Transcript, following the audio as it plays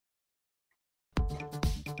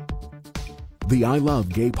the I Love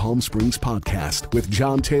Gay Palm Springs podcast with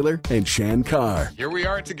John Taylor and Shan Carr. Here we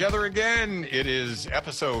are together again. It is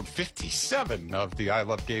episode 57 of the I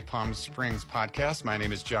Love Gay Palm Springs podcast. My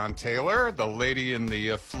name is John Taylor. The lady in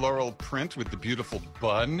the floral print with the beautiful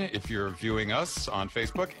bun, if you're viewing us on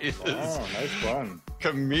Facebook, is nice bun.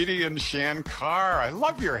 Comedian Shan Carr. I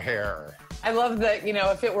love your hair. I love that,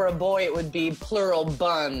 if it were a boy, it would be plural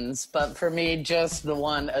buns, but for me, just the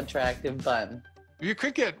one attractive bun. You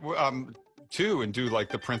could get two and do like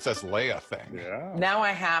the Princess Leia thing. Yeah. Now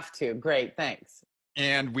I have to. Great, thanks.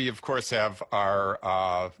 And we, of course, have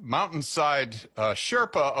our mountainside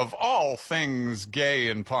Sherpa of all things gay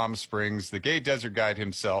in Palm Springs, the gay desert guide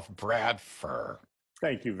himself, Brad Furr.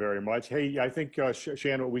 Thank you very much. Hey, I think,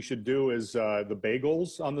 Shan, what we should do is the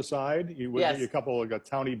bagels on the side. We'll get you a couple of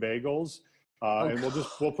Townie bagels. And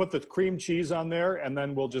we'll put the cream cheese on there, and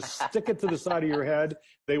then we'll just stick it to the side of your head.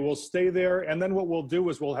 They will stay there. And then what we'll do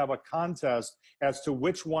is we'll have a contest as to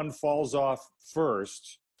which one falls off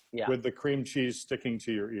first with the cream cheese sticking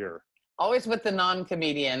to your ear. Always with the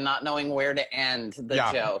non-comedian not knowing where to end the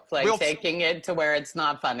joke, taking it to where it's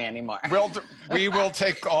not funny anymore. We will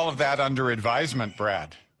take all of that under advisement,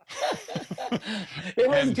 Brad. It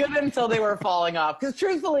was good until they were falling off, because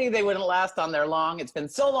truthfully they wouldn't last on there long. It's been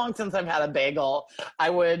so long since I've had a bagel. I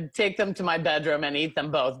would take them to my bedroom and eat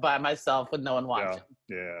them both by myself with no one watching.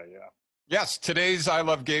 Yeah. Yes, today's I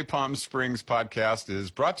Love Gay Palm Springs podcast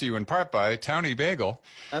is brought to you in part by Townie Bagel.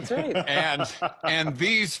 That's right. and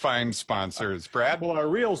these fine sponsors, Brad. Well, our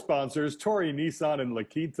real sponsors, Torrey Nissan and La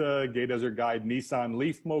Quinta, Gay Desert Guide Nissan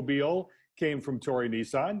Leaf Mobile, came from Torrey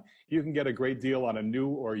Nissan. You can get a great deal on a new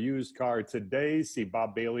or used car today. See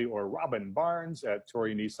Bob Bailey or Robin Barnes at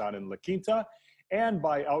Torrey Nissan in La Quinta. And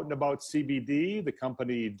by Out and About CBD, the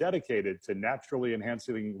company dedicated to naturally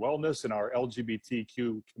enhancing wellness in our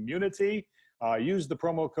LGBTQ community. Use the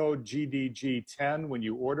promo code GDG10 when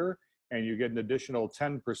you order, and you get an additional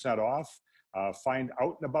 10% off. Find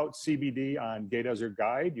Out and About CBD on Gay Desert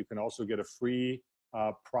Guide. You can also get a free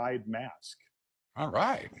Pride mask. All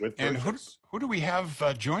right. And who do we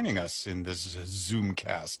have joining us in this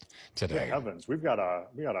Zoomcast today? Good heavens, we got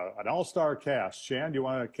an all-star cast. Shan, do you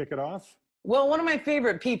want to kick it off? Well, one of my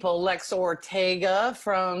favorite people, Lex Ortega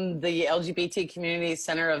from the LGBT Community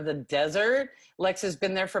Center of the Desert. Lex has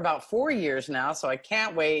been there for about 4 years now, so I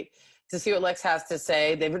can't wait to see what Lex has to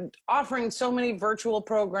say. They've been offering so many virtual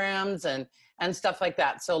programs and stuff like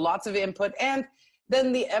that, so lots of input. And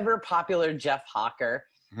then the ever-popular Jeff Hawker.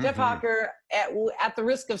 Mm-hmm. Jeff Hawker, at the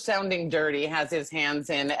risk of sounding dirty, has his hands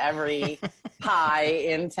in every pie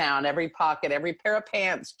in town, every pocket, every pair of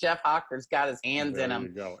pants. Jeff Hawker's got his hands in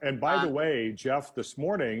them. There you go. And by the way, Jeff, this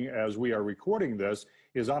morning, as we are recording this,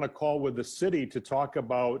 is on a call with the city to talk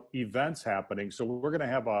about events happening. So we're going to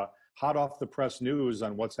have a hot off the press news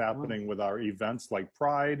on what's happening with our events like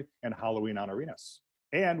Pride and Halloween on Arenas.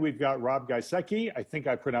 And we've got Rob Gaisecki, I think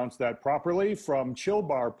I pronounced that properly, from Chill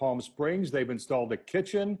Bar Palm Springs. They've installed a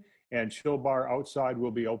kitchen, and Chill Bar outside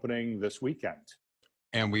will be opening this weekend.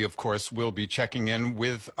 And we, of course, will be checking in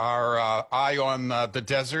with our eye on the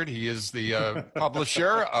desert. He is the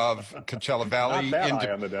publisher of Coachella Valley. Not that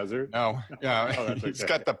eye on the desert. No, he's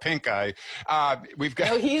got the pink eye.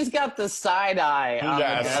 He's got the side eye on the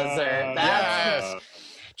desert. Yes.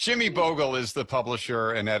 Jimmy Bogle is the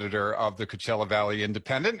publisher and editor of the Coachella Valley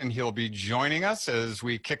Independent, and he'll be joining us as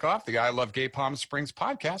we kick off the I Love Gay Palm Springs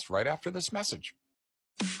podcast right after this message.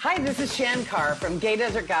 Hi, this is Shan Carr from Gay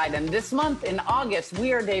Desert Guide, and this month in August,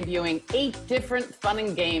 we are debuting 8 different fun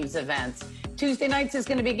and games events. Tuesday nights is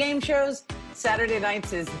going to be game shows. Saturday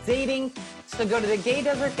nights is dating. So go to the Gay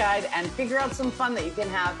Desert Guide and figure out some fun that you can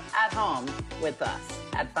have at home with us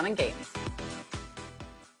at Fun and Games.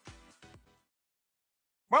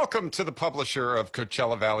 Welcome to the publisher of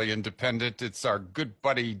Coachella Valley Independent. It's our good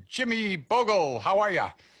buddy, Jimmy Bogle. How are you?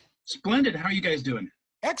 Splendid. How are you guys doing?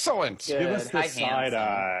 Excellent. Good. Give us the side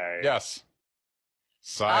eye. Yes.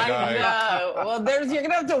 Side eye. I know. Well, you're going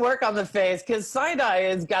to have to work on the face, because side eye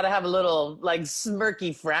has got to have a little,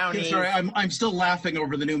 smirky, frowny. Sorry, I'm still laughing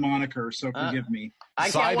over the new moniker, so forgive me. I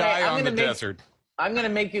can't side wait. eye on the desert. I'm going to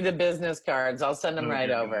make you the business cards. I'll send them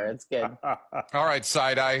right over. It's good. All right,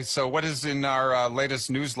 Side Eye. So what is in our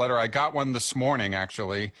latest newsletter? I got one this morning,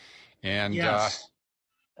 actually. And yes.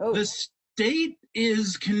 The state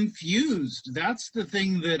is confused. That's the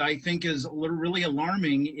thing that I think is really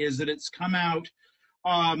alarming, is that it's come out.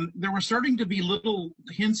 There were starting to be little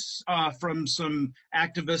hints from some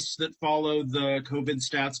activists that follow the COVID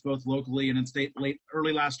stats, both locally and in state,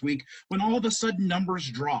 early last week, when all of a sudden numbers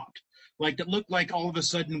dropped. Like it looked like all of a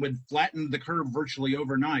sudden would flatten the curve virtually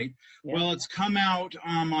overnight. Yeah. Well, it's come out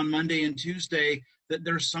on Monday and Tuesday that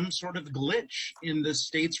there's some sort of glitch in the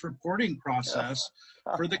state's reporting process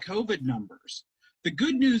for the COVID numbers. The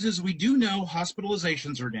good news is we do know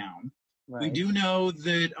hospitalizations are down. Right. We do know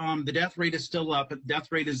that the death rate is still up. Death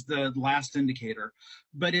rate is the last indicator.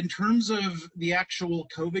 But in terms of the actual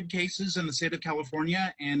COVID cases in the state of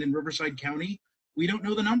California and in Riverside County, we don't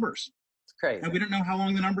know the numbers. It's crazy. And we don't know how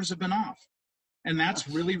long the numbers have been off. And that's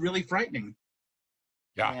really, really frightening.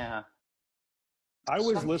 Yeah. I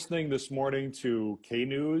was listening this morning to K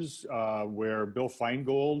News, where Bill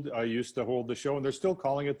Feingold used to hold the show, and they're still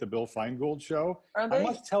calling it the Bill Feingold Show. Are they? I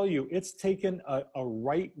must tell you, it's taken a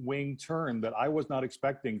right-wing turn that I was not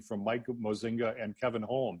expecting from Mike Mozinga and Kevin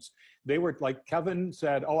Holmes. They were like, Kevin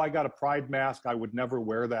said, "Oh, I got a pride mask. I would never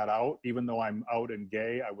wear that out, even though I'm out and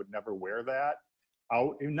gay. I would never wear that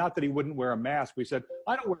out." Not that he wouldn't wear a mask. We said,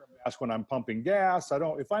 "I don't wear a mask when I'm pumping gas.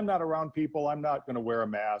 If I'm not around people, I'm not going to wear a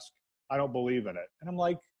mask. I don't believe in it." And I'm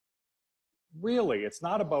like, really? It's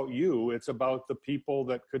not about you. It's about the people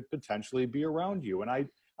that could potentially be around you. And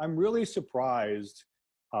I'm really surprised.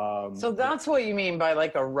 So that's what you mean by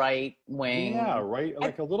like a right wing. Yeah, right.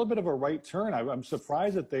 Like a little bit of a right turn. I'm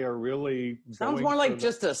surprised that they are really. Sounds more like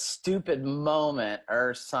just a stupid moment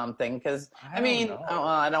or something. Because I mean,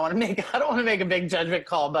 I don't want to make a big judgment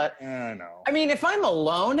call, but I know. I mean, if I'm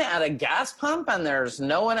alone at a gas pump and there's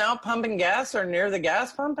no one out pumping gas or near the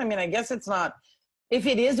gas pump, I mean, I guess it's not. If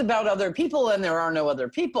it is about other people and there are no other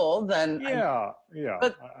people, then yeah.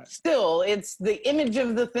 But still, it's the image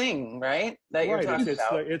of the thing, right? That you're talking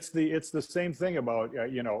about. It's the same thing about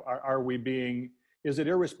are we being? Is it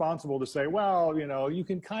irresponsible to say, well, you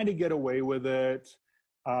can kind of get away with it,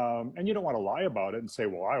 and you don't want to lie about it and say,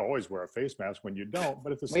 well, I always wear a face mask when you don't.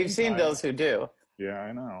 But at the same time, we've seen those who do. Yeah,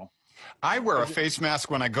 I know. I wear a face mask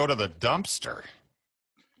when I go to the dumpster.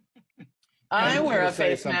 I wear a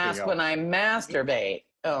face mask when I masturbate.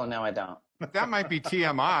 Oh, no, I don't. That might be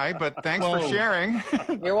TMI, but thanks for sharing.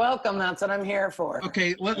 You're welcome. That's what I'm here for.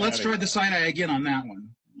 Okay, let's try the side eye again on that one.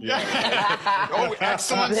 Yeah. Oh,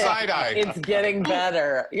 excellent side eye. It's getting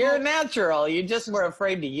better. You're natural. You just were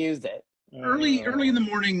afraid to use it. Early in the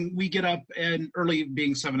morning, we get up, and early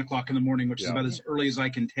being 7 o'clock in the morning, which is about as early as I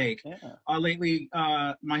can take. Yeah. Lately,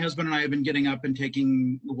 my husband and I have been getting up and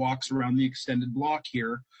taking walks around the extended block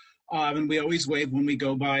here. And we always wave when we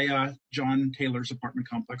go by John Taylor's apartment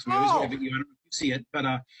complex. We always wave at you. I don't know if you see it,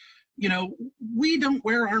 but we don't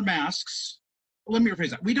wear our masks. Let me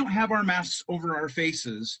rephrase that. We don't have our masks over our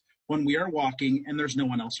faces when we are walking and there's no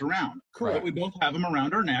one else around. Correct. But we both have them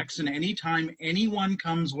around our necks, and anytime anyone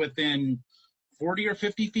comes within 40 or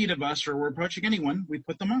 50 feet of us, or we're approaching anyone, we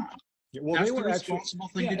put them on. Yeah, well, that's they were the responsible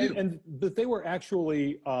thing to do. But they were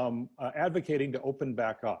actually advocating to open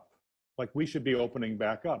back up. Like we should be opening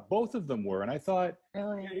back up. Both of them were. And I thought,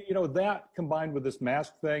 that combined with this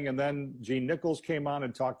mask thing, and then Gene Nichols came on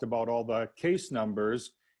and talked about all the case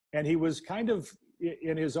numbers, and he was kind of,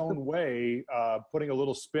 in his own way, putting a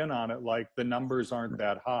little spin on it, like the numbers aren't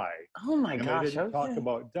that high. Oh my gosh. They didn't talk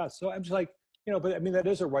about death. So I'm just like, but I mean, that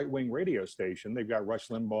is a right-wing radio station. They've got Rush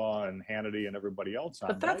Limbaugh and Hannity and everybody else on.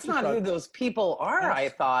 But that's not who those people are, I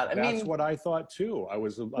thought. That's what I thought too. I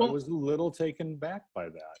was a little taken back by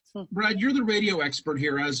that. Brad, you're the radio expert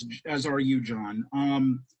here, as are you, John.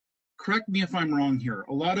 Correct me if I'm wrong here.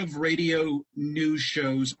 A lot of radio news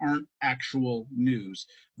shows aren't actual news.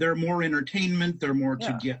 They're more entertainment. They're more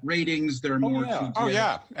to get ratings. They're more to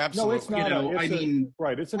get... absolutely. No, it's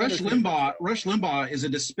not. It's Rush Limbaugh is a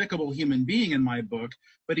despicable human being in my book,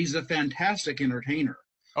 but he's a fantastic entertainer.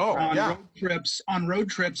 On road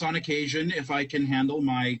trips, on occasion, if I can handle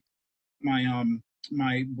my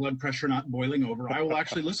blood pressure not boiling over, I will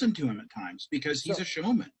actually listen to him at times because he's a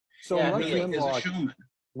showman. So Rush Limbaugh is a showman.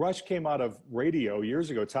 Rush came out of radio years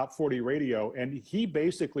ago, Top 40 radio, and he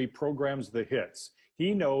basically programs the hits.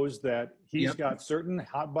 He knows that he's got certain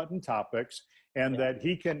hot button topics, and that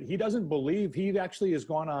he doesn't believe, he actually has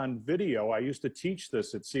gone on video. I used to teach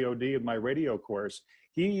this at COD in my radio course.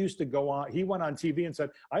 He used to go on, he went on TV and said,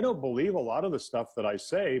 I don't believe a lot of the stuff that I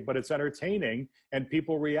say, but it's entertaining and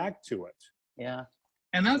people react to it. Yeah.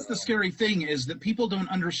 And that's the scary thing, is that people don't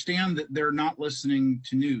understand that they're not listening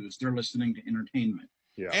to news. They're listening to entertainment.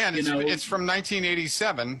 Yeah. And it's from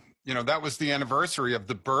 1987. That was the anniversary of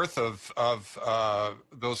the birth of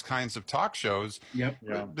those kinds of talk shows. Yep.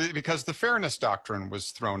 Yeah. Because the fairness doctrine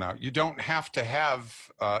was thrown out. You don't have to have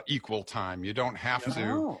equal time. You don't have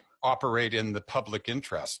to operate in the public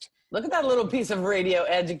interest. Look at that little piece of radio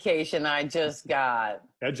education I just got.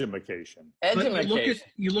 Edumacation.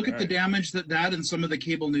 You look at the damage that and some of the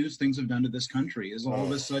cable news things have done to this country. Is all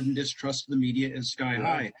of a sudden distrust of the media is sky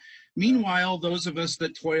high. Meanwhile, those of us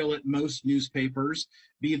that toil at most newspapers,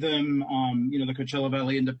 be them, the Coachella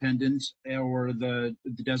Valley Independent or the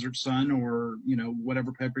Desert Sun or,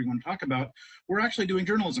 whatever paper you want to talk about, we're actually doing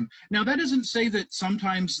journalism. Now, that doesn't say that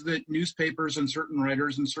sometimes that newspapers and certain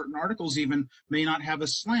writers and certain articles even may not have a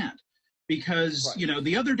slant, because,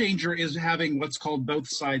 the other danger is having what's called both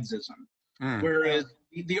sidesism, whereas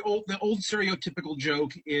the old stereotypical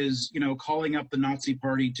joke is, calling up the Nazi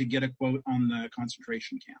party to get a quote on the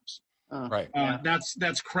concentration camps. Right.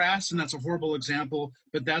 That's crass and that's a horrible example,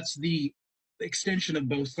 but that's the extension of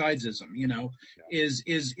both sidesism. Is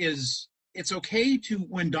it's okay to,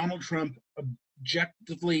 when Donald Trump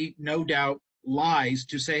objectively, no doubt, lies,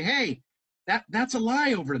 to say, hey, that's a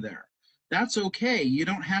lie over there. That's okay. You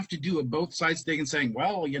don't have to do a both sides thing and saying,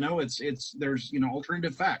 well, there's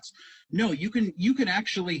alternative facts. No, you can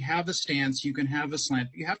actually have a stance. You can have a slant.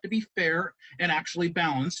 You have to be fair and actually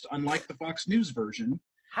balanced, unlike the Fox News version.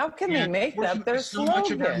 How can they make that their slogan? So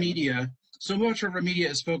much of our media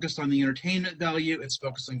is focused on the entertainment value. It's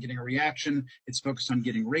focused on getting a reaction. It's focused on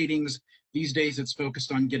getting ratings. These days, it's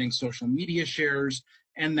focused on getting social media shares.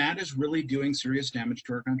 And that is really doing serious damage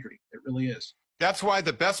to our country. It really is. That's why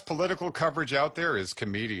the best political coverage out there is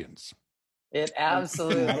comedians. It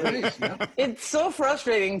absolutely is. It's so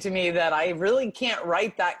frustrating to me that I really can't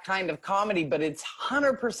write that kind of comedy, but it's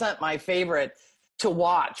 100% my favorite to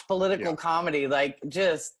watch, political comedy. Like,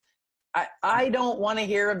 just, I don't want to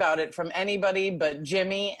hear about it from anybody but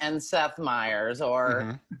Jimmy and Seth Meyers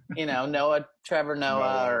or, Trevor Noah. Trevor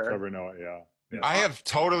Noah, yeah. I have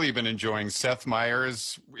totally been enjoying Seth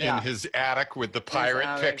Meyers in his attic with the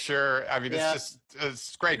pirate picture. I mean,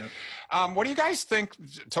 it's great. What do you guys think?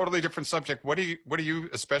 Totally different subject. What do you,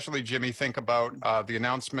 especially Jimmy, think about the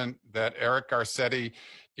announcement that Eric Garcetti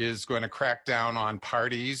is going to crack down on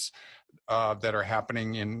parties that are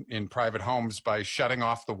happening in private homes by shutting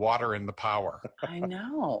off the water and the power? I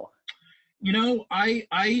know.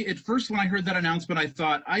 I at first when I heard that announcement, I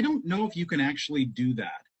thought, I don't know if you can actually do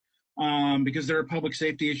that. Because there are public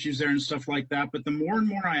safety issues there and stuff like that. But the more and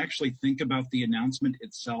more I actually think about the announcement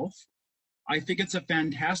itself, I think it's a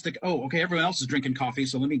fantastic. Oh, okay. Everyone else is drinking coffee,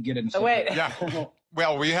 so let me get in. Oh, wait. Yeah.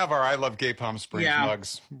 Well, we have our I Love Gay Palm Springs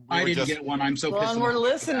mugs. I didn't get one. I'm so pissed. Well, we're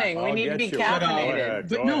listening. We need to be caffeinated.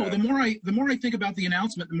 But no, the more I think about the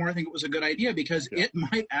announcement, the more I think it was a good idea, because it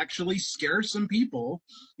might actually scare some people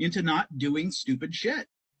into not doing stupid shit.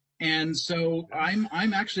 And so I'm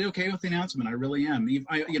actually okay with the announcement. I really am.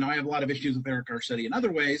 I have a lot of issues with Eric Garcetti in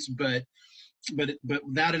other ways, but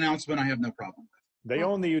that announcement I have no problem with. They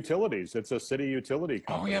own the utilities. It's a city utility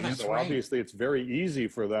company. Oh, yeah, that's so right. Obviously it's very easy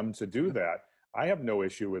for them to do that. I have no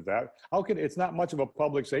issue with that. It's not much of a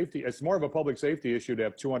public safety. It's more of a public safety issue to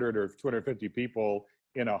have 200 or 250 people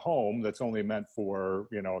in a home that's only meant for,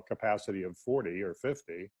 a capacity of 40 or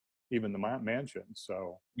 50, even the mansion.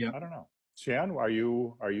 So I don't know. Shan, are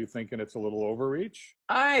you thinking it's a little overreach?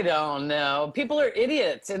 I don't know. People are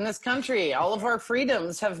idiots in this country. All of our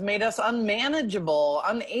freedoms have made us unmanageable,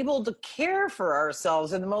 unable to care for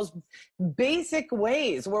ourselves in the most basic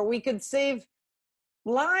ways where we could save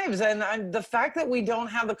lives. And the fact that we don't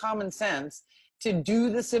have the common sense to do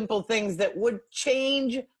the simple things that would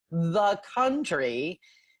change the country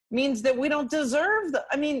means that we don't deserve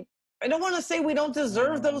I don't want to say we don't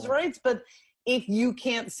deserve those rights, but if you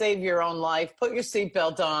can't save your own life, put your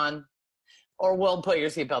seatbelt on, or we'll put your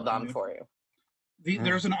seatbelt on for you.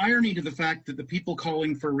 There's an irony to the fact that the people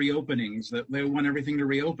calling for reopenings, that they want everything to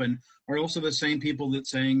reopen, are also the same people that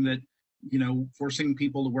saying that, forcing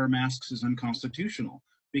people to wear masks is unconstitutional,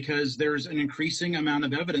 because there's an increasing amount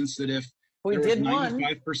of evidence that if there was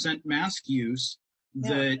 95% mask use,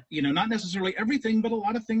 that, not necessarily everything, but a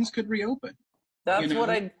lot of things could reopen. That's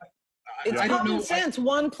what it's common sense.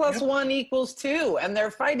 1 + 1 = 2, and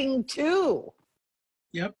they're fighting 2.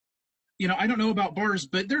 Yep. I don't know about bars,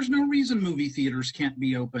 but there's no reason movie theaters can't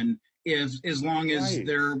be open as long as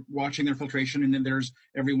they're watching their filtration and then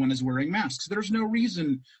everyone is wearing masks. There's no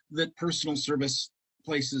reason that personal service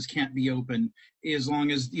places can't be open as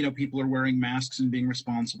long as, people are wearing masks and being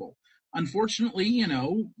responsible. Unfortunately,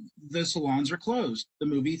 the salons are closed. The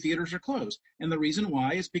movie theaters are closed. And the reason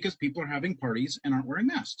why is because people are having parties and aren't wearing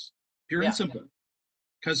masks. Pure and simple.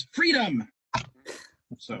 Because freedom.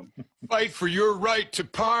 So fight for your right to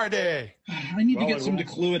party. I need to get some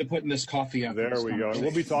Declua to put in this coffee. There we go.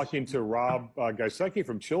 We'll be talking to Rob Gaisecki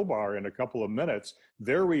from Chill Bar in a couple of minutes.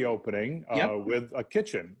 They're reopening with a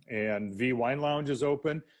kitchen, and V Wine Lounge is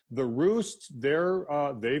open. The Roost,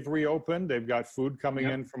 they've reopened. They've got food coming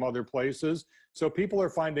in from other places. So people are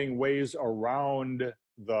finding ways around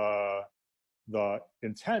the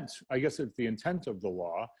intent. I guess it's the intent of the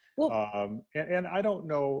law. Well, and I don't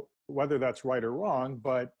know. whether that's right or wrong,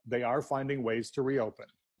 but they are finding ways to reopen.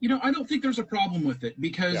 You know, I don't think there's a problem with it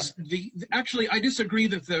because actually I disagree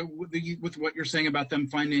that with what you're saying about them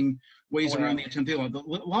finding ways around the attempted law. The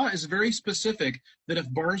law is very specific that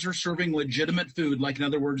if bars are serving legitimate food, like in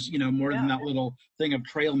other words, you know, more than that little thing of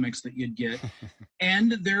trail mix that you'd get,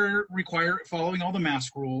 and they're following all the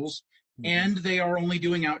mask rules, and they are only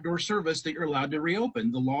doing outdoor service, that you're allowed to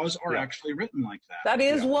reopen. The laws are actually written like that. That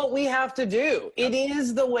is what we have to do. It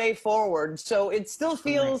is the way forward. So it still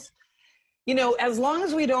feels. You know, as long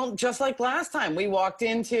as we don't, just like last time, we walked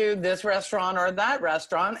into this restaurant or that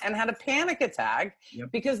restaurant and had a panic attack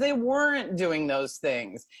because they weren't doing those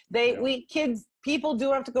things. People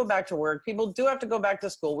do have to go back to work. People do have to go back to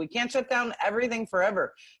school. We can't shut down everything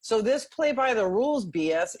forever. So this play by the rules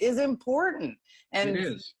BS is important. And it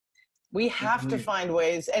is. We have to find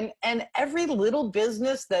ways. And every little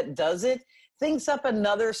business that does it thinks up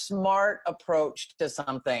another smart approach to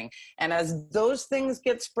something. And as those things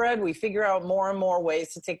get spread, we figure out more and more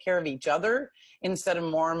ways to take care of each other instead of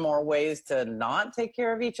more and more ways to not take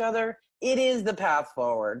care of each other. It is the path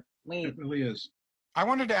forward. It really is. I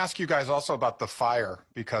wanted to ask you guys also about the fire,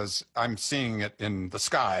 because I'm seeing it in the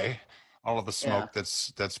sky, all of the smoke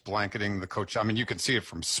that's blanketing the coach. I mean, you can see it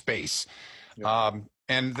from space.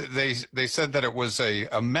 And they said that it was a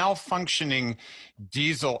malfunctioning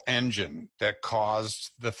diesel engine that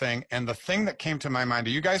caused the thing. And the thing that came to my mind, are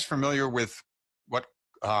you guys familiar with what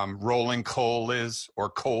rolling coal is, or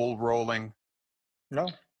coal rolling? No.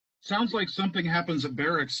 Sounds like something happens at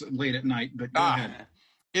barracks late at night, but go ahead.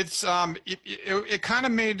 It's it kind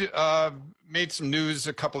of made some news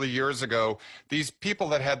a couple of years ago. These people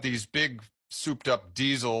that had these big souped up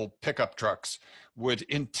diesel pickup trucks would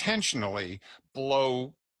intentionally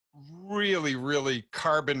blow really, really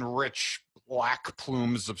carbon rich black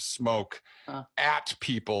plumes of smoke at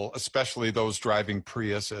people, especially those driving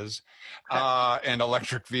Priuses and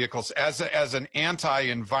electric vehicles, as an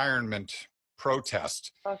anti-environment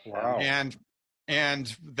protest. Wow.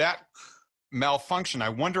 And that malfunction, I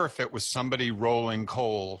wonder if it was somebody rolling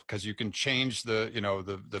coal, because you can change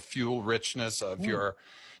the fuel richness of your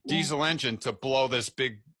diesel engine to blow this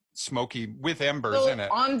big smoky with embers in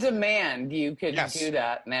it. On demand, you could do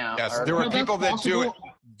that now. Yes, there are people that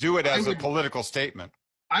do it as a political statement.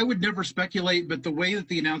 I would never speculate, but the way that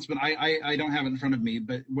the announcement, I don't have it in front of me,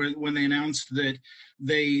 but when they announced that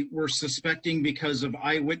they were suspecting, because of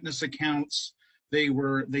eyewitness accounts, they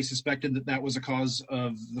suspected that was a cause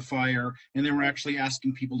of the fire, and they were actually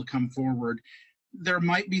asking people to come forward. There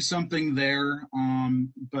might be something there,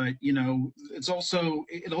 but you know, it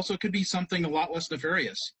also could be something a lot less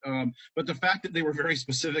nefarious. But the fact that they were very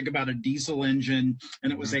specific about a diesel engine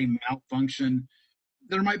and it was a malfunction,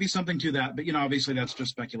 there might be something to that. But you know, obviously that's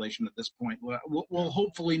just speculation at this point. We'll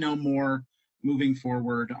hopefully know more moving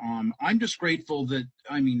forward. I'm just grateful that,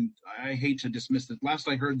 I mean, I hate to dismiss it. Last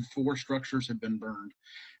I heard, 4 structures had been burned,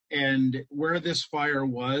 and where this fire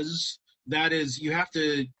was, that is, you have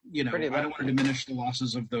to, you know, I don't want to diminish the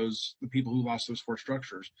losses of the people who lost those 4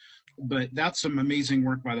 structures, but that's some amazing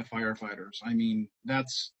work by the firefighters. I mean,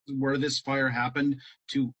 that's where this fire happened,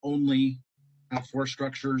 to only have 4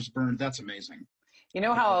 structures burned. That's amazing. You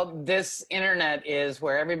know how this internet is,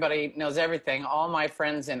 where everybody knows everything. All my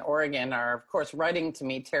friends in Oregon are, of course, writing to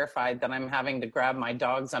me terrified that I'm having to grab my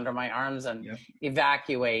dogs under my arms and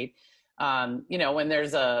evacuate. You know, when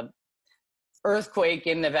there's a earthquake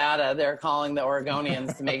in Nevada, they're calling the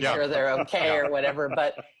Oregonians to make sure they're okay or whatever.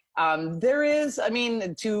 But there is, I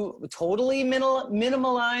mean, to totally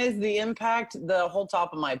minimize the impact, the whole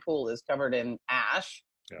top of my pool is covered in ash.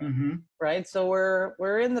 Right, so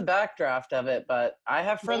we're in the backdraft of it, but I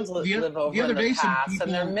have friends that live over in the pass, and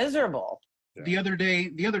they're miserable. The other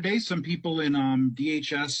day, some people in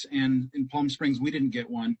DHS and in Palm Springs, we didn't get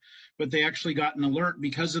one, but they actually got an alert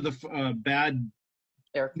because of the bad,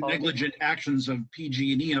 negligent actions of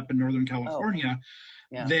PG&E up in Northern California.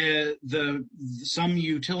 Some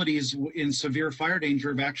utilities in severe fire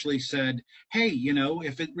danger have actually said, "Hey, you know,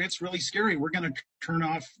 if it's really scary, we're going to turn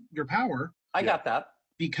off your power." I got that.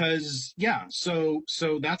 Because so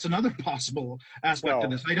that's another possible aspect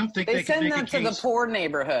of this. I don't think they can send make that a to case. The poor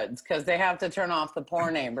neighborhoods, because they have to turn off the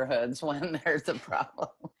poor neighborhoods when there's a problem.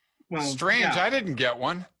 Well, strange, I didn't get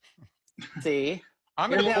one. See,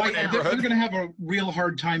 I'm in a poor neighborhood. They're going to have a real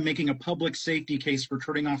hard time making a public safety case for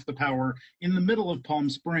turning off the power in the middle of Palm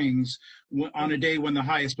Springs on a day when the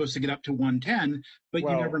high is supposed to get up to 110. But you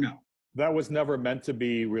never know. That was never meant to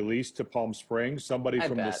be released to Palm Springs. Somebody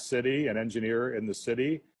from the city, an engineer in the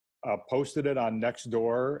city, posted it on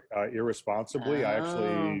Nextdoor irresponsibly. I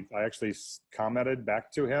actually commented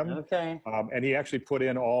back to him. Okay. And he actually put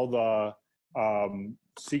in all the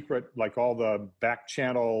secret, like all the back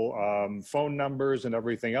channel phone numbers and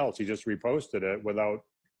everything else. He just reposted it without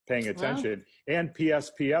paying attention. And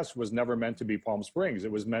PSPS was never meant to be Palm Springs.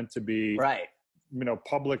 It was meant to be, right,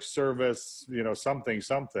 public service, something.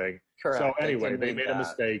 correct. So anyway, they made a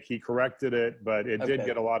mistake. He corrected it, but it did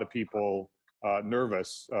get a lot of people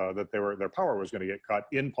nervous that their power was going to get cut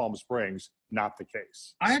in Palm Springs. Not the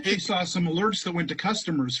case. I actually saw some alerts that went to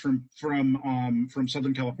customers from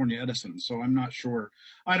Southern California Edison. So I'm not sure.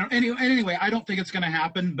 Anyway, I don't think it's going to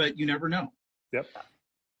happen, but you never know. Yep.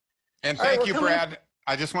 And thank you, Brad.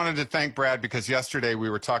 I just wanted to thank Brad because yesterday we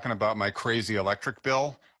were talking about my crazy electric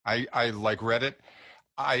bill. I like read it.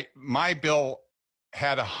 My bill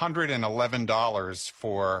had $111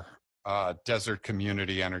 for Desert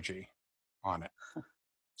Community Energy on it.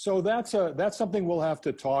 So that's something we'll have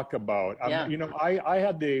to talk about. Yeah.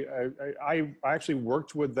 I actually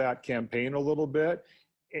worked with that campaign a little bit,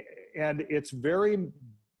 and it's very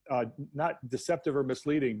not deceptive or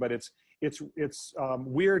misleading, but it's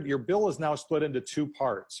weird. Your bill is now split into two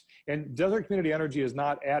parts, and Desert Community Energy is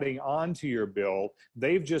not adding on to your bill.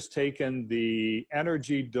 They've just taken the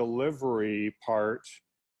energy delivery part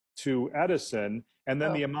to Edison, and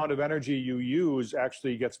then the amount of energy you use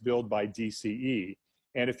actually gets billed by DCE.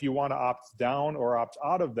 And if you want to opt down or opt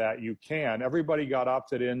out of that, you can. Everybody got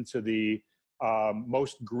opted into the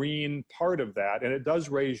most green part of that, and it does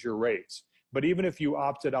raise your rates. But even if you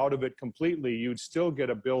opted out of it completely, you'd still get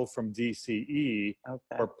a bill from DCE,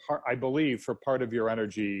 I believe, for part of your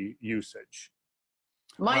energy usage.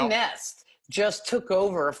 My Nest just took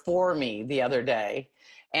over for me the other day.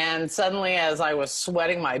 And suddenly, as I was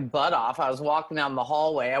sweating my butt off, I was walking down the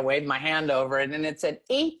hallway. I waved my hand over it, and it said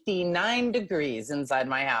 89 degrees inside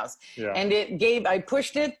my house. Yeah. And I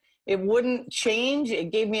pushed it. It wouldn't change.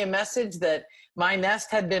 It gave me a message that my Nest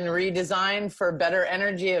had been redesigned for better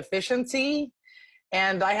energy efficiency.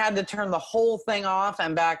 And I had to turn the whole thing off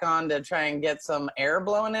and back on to try and get some air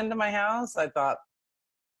blowing into my house. I thought,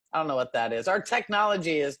 I don't know what that is. Our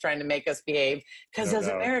technology is trying to make us behave because as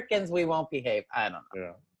Americans, we won't behave. I don't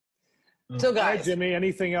know. Yeah. So guys. All right, Jimmy,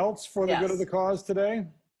 anything else for the good of the cause today?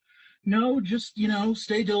 No, just,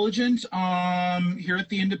 stay diligent. Here at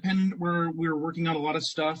The Independent, we're working on a lot of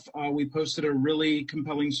stuff. We posted a really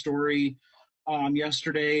compelling story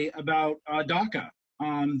yesterday about DACA,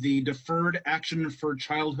 the Deferred Action for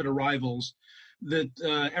Childhood Arrivals, that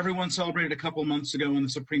everyone celebrated a couple months ago in the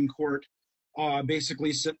Supreme Court.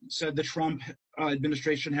 Basically said the Trump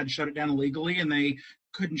administration had shut it down illegally, and they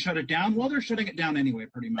couldn't shut it down. Well, they're shutting it down anyway,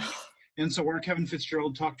 pretty much. And so our Kevin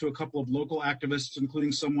Fitzgerald talked to a couple of local activists,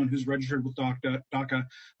 including someone who's registered with DACA,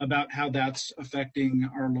 about how that's affecting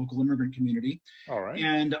our local immigrant community. All right.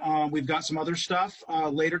 And we've got some other stuff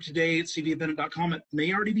later today at cvindependent.com. It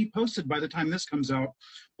may already be posted by the time this comes out.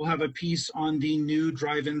 We'll have a piece on the new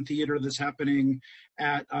drive-in theater that's happening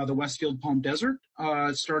at the Westfield Palm Desert,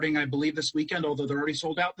 starting, I believe, this weekend, although they're already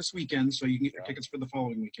sold out this weekend, so you can get your tickets for the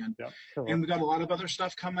following weekend. Yeah. And we've got a lot of other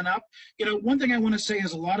stuff coming up. One thing I want to say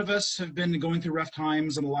is a lot of us have been going through rough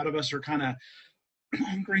times, and a lot of us are kind of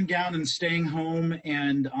hunkering down and staying home.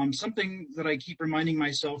 And something that I keep reminding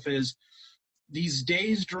myself is these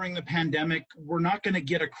days during the pandemic, we're not going to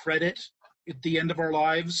get a credit at the end of our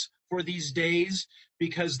lives for these days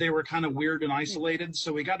because they were kind of weird and isolated.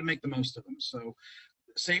 So we got to make the most of them. So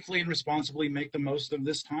safely and responsibly make the most of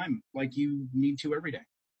this time like you need to every day.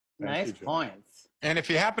 Nice points. And if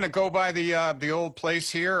you happen to go by the old place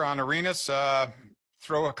here on Arenas,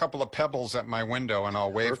 throw a couple of pebbles at my window and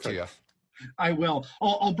I'll wave to you. I will.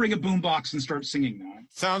 I'll bring a boombox and start singing now.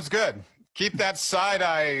 Sounds good. Keep that side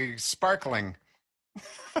eye sparkling.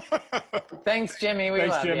 Thanks, Jimmy.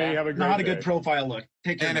 Thanks, Jimmy. Have a great Not day. a good profile look.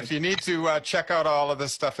 Take care. And if you need to check out all of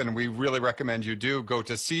this stuff, and we really recommend you do, go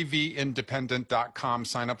to cvindependent.com,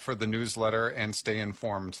 sign up for the newsletter, and stay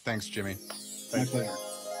informed. Thanks, Jimmy. Thanks, later.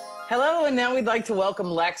 Hello, and now we'd like to welcome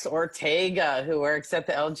Lex Ortega, who works at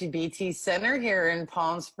the LGBT Center here in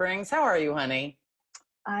Palm Springs. How are you, honey?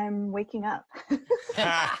 I'm waking up.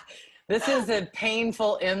 This is a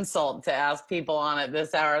painful insult to ask people on at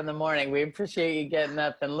this hour in the morning. We appreciate you getting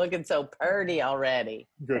up and looking so purty already.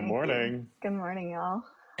 Good morning. Good morning, y'all.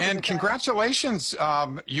 And congratulations.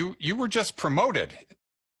 You were just promoted.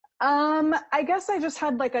 I guess I just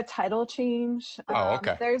had like a title change. Oh,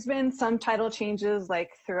 okay. There's been some title changes like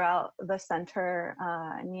throughout the center.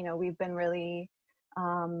 And, we've been really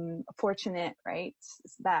fortunate, right,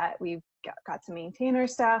 that we've got to maintain our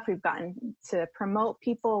staff. We've gotten to promote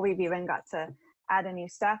people. We've even got to add a new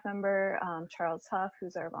staff member, Charles Huff,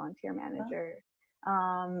 who's our volunteer manager.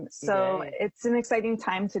 So it's an exciting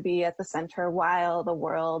time to be at the center while the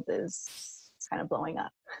world is kind of blowing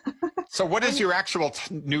up. So what is your actual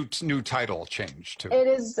new title change to? It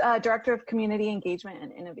is Director of Community Engagement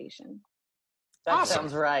and Innovation. That Awesome.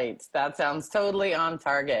 sounds right. That sounds totally on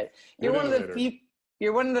target. You're one of the few.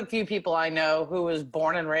 You're one of the few people I know who was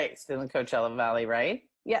born and raised in the Coachella Valley, right?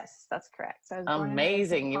 Yes, that's correct. So I was born and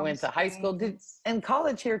raised in Amazing. You Palm went to high school Springs. and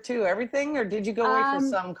college here too, everything? Or did you go away for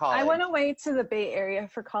some college? I went away to the Bay Area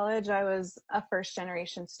for college. I was a first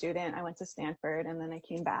generation student. I went to Stanford and then I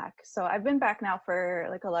came back. So I've been back now for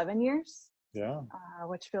like 11 years. Yeah.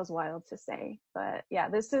 Which feels wild to say. But yeah,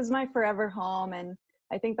 this is my forever home. And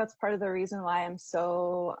I think that's part of the reason why I'm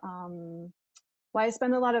so, why I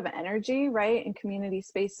spend a lot of energy, right, in community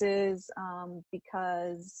spaces,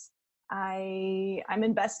 because I'm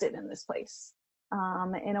invested in this place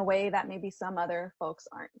in a way that maybe some other folks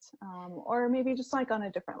aren't, or maybe just like on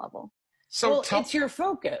a different level. So it's your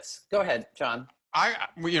focus. Go ahead, John.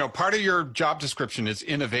 Part of your job description is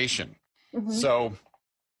innovation. Mm-hmm. So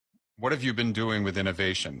what have you been doing with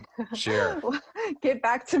innovation? Share. Get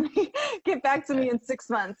back to me in 6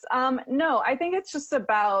 months. No, I think it's just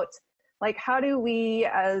about like, how do we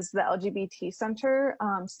as the LGBT Center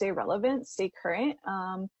stay relevant, stay current?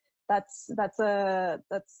 And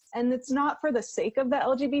it's not for the sake of the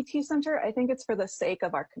LGBT Center. I think it's for the sake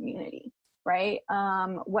of our community, right?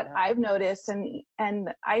 I've noticed,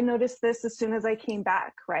 and I noticed this as soon as I came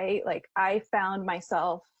back, right? Like I found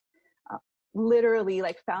myself literally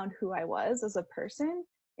like found who I was as a person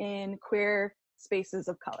in queer spaces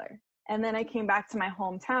of color. And then I came back to my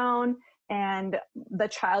hometown, and the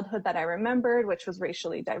childhood that I remembered, which was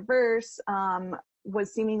racially diverse,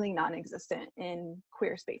 was seemingly non-existent in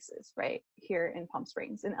queer spaces, right? Here in Palm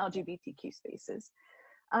Springs, in LGBTQ spaces.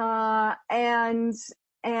 And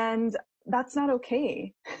that's not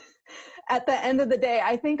okay. At the end of the day,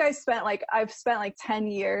 I think I've spent like 10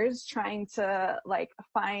 years trying to like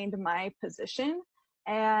find my position.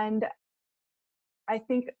 And I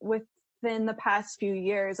think within the past few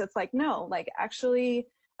years, it's like, no, like actually,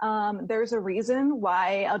 there's a reason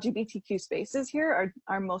why LGBTQ spaces here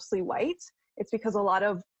are mostly white. It's because a lot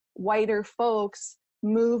of whiter folks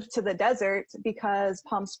moved to the desert because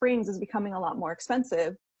Palm Springs is becoming a lot more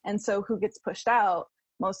expensive. And so who gets pushed out?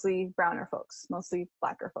 Mostly browner folks, mostly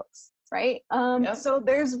blacker folks, right? Yep. So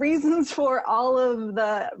there's reasons for all of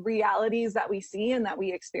the realities that we see and that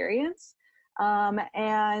we experience.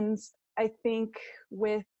 And I think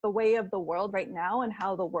with the way of the world right now and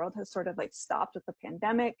how the world has sort of like stopped with the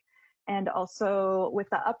pandemic, and also with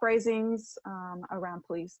the uprisings around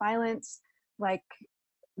police violence, like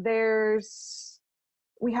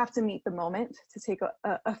we have to meet the moment, to take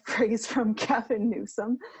a phrase from Gavin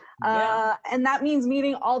Newsom. And that means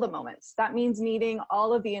meeting all the moments. That means meeting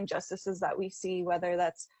all of the injustices that we see, whether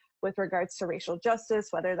that's with regards to racial justice,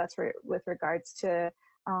 whether that's with regards to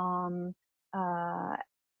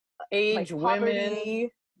age, like women,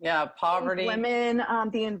 poverty, women,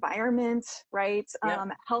 the environment, right?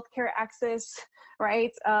 Healthcare access,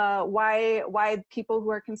 right? Why people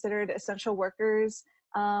who are considered essential workers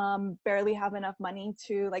barely have enough money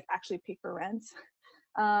to like actually pay for rent.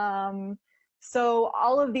 So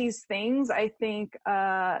all of these things, I think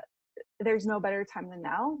there's no better time than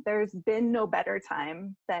now. There's been no better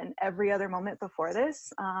time than every other moment before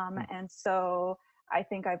this. And so I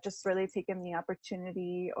think I've just really taken the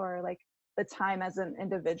opportunity, or like the time as an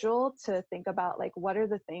individual, to think about like, what are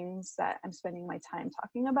the things that I'm spending my time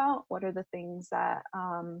talking about? What are the things that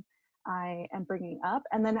I am bringing up?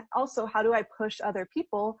 And then also, how do I push other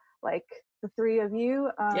people, like the three of you,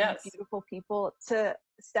 yes, beautiful people, to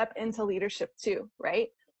step into leadership too, right?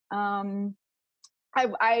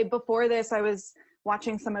 Before this, I was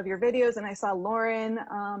watching some of your videos and I saw Lauren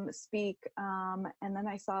speak, and then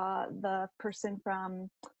I saw the person from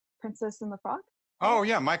Princess and the Frog. Oh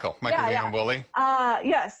yeah, Michael and Willie.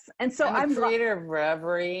 Yes, and so I'm the creator of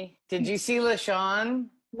Reverie. Did you see LaShawn?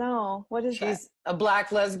 No, what is that? She's a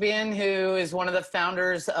Black lesbian who is one of the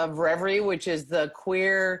founders of Reverie, which is the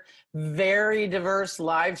queer, very diverse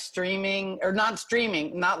live streaming, or not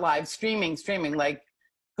live streaming, like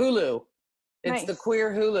Hulu. It's Nice. the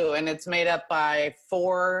queer Hulu, and it's made up by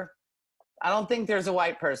 4. I don't think there's a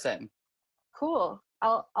white person. Cool.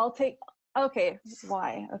 I'll take. Okay.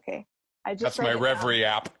 Why? Okay. That's my Reverie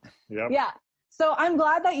app. Yep. Yeah. So I'm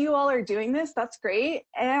glad that you all are doing this. That's great.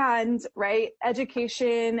 And right,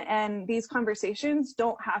 education and these conversations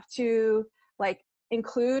don't have to like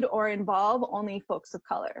include or involve only folks of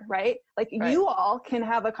color, right? Like you all can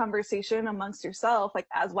have a conversation amongst yourself, like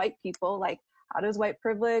as white people, like how does white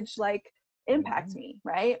privilege like impact me,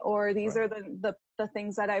 right? Or these are the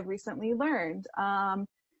things that I've recently learned.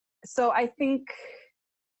 So I think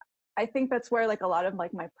I think that's where like a lot of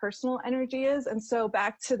like my personal energy is. And so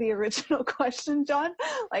back to the original question, John,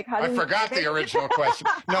 like how do I forgot the original question.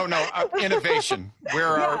 No, innovation.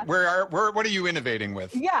 What are you innovating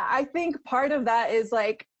with? Yeah, I think part of that is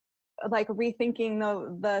like rethinking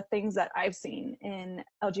the things that I've seen in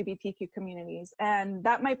LGBTQ communities, and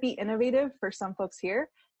that might be innovative for some folks here.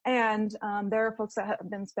 And there are folks that have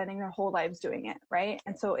been spending their whole lives doing it, right?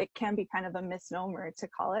 And so it can be kind of a misnomer to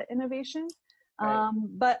call it innovation. Right.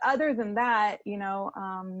 But other than that, you know,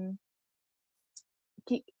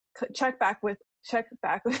 check back with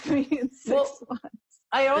me in 6 months.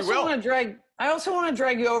 I also want to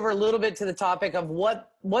drag you over a little bit to the topic of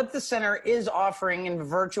what the center is offering in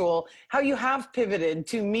virtual, how you have pivoted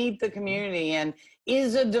to meet the community, and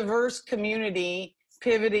is a diverse community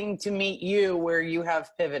pivoting to meet you where you have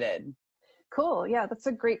pivoted? Cool. Yeah, that's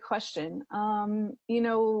a great question. You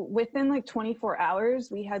know, within like 24 hours,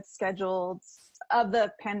 we had scheduled of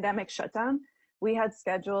the pandemic shutdown, we had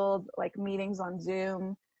scheduled like meetings on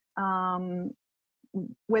Zoom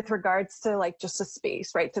with regards to like just a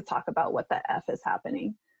space, right, to talk about what the F is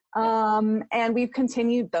happening. And we've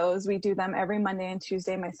continued those. We do them every Monday and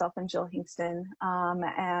Tuesday, myself and Jill Hingston.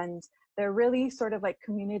 And they're really sort of like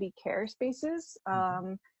community care spaces.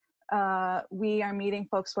 We are meeting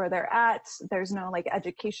folks where they're at. There's no like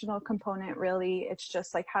educational component really. It's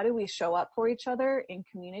just like, how do we show up for each other in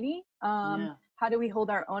community? How do we hold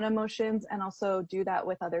our own emotions and also do that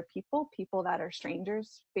with other people that are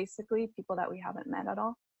strangers, basically, people that we haven't met at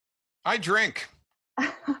all? I drink.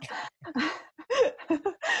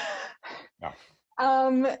 No.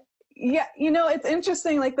 Yeah, you know, it's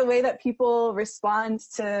interesting, like the way that people respond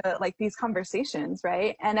to like these conversations,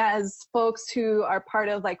 right? And as folks who are part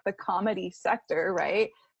of like the comedy sector, right,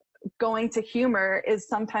 going to humor is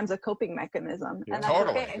sometimes a coping mechanism. Yeah, and that's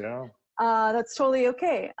totally. okay. Yeah. That's totally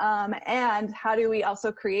okay. And how do we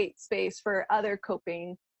also create space for other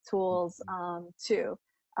coping tools too?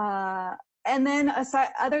 And then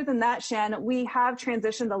other than that, Shan, we have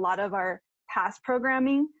transitioned a lot of our past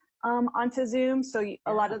programming onto Zoom. So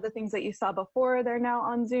a lot of the things that you saw before, they're now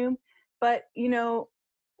on Zoom. But, you know,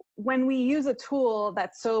 when we use a tool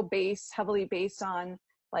that's so heavily based on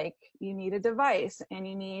like you need a device and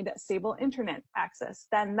you need stable internet access,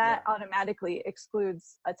 then that automatically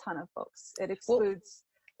excludes a ton of folks. It excludes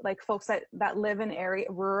like folks that live in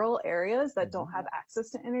rural areas that don't have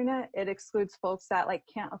access to internet. It excludes folks that like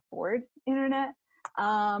can't afford internet.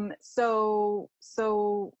 So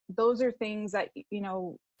those are things that, you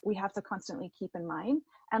know, we have to constantly keep in mind.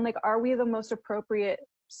 And like, are we the most appropriate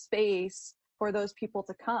space for those people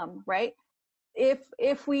to come, right?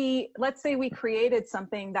 If we, let's say we created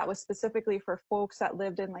something that was specifically for folks that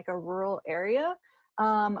lived in like a rural area,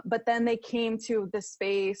 but then they came to the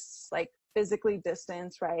space like physically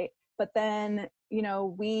distanced, right? But then, you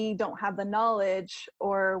know, we don't have the knowledge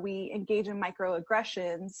or we engage in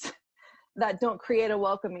microaggressions that don't create a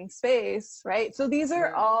welcoming space, right? So these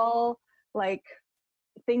are all like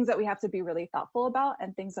things that we have to be really thoughtful about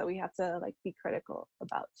and things that we have to like be critical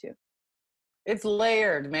about too. It's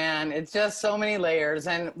layered, man. It's just so many layers.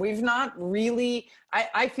 And we've not really,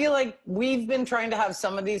 I feel like we've been trying to have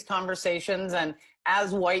some of these conversations, and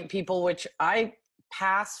as white people, which I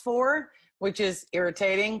pass for, which is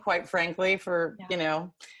irritating, quite frankly, for, you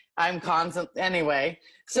know, I'm constant anyway.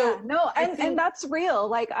 So no, and that's real.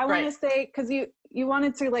 Like I want to say, because you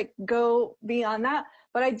wanted to like go beyond that,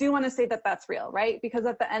 but I do want to say that that's real, right? Because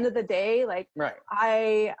at the end of the day, like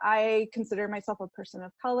I consider myself a person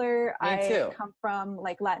of color. I come from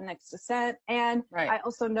like Latinx descent, and I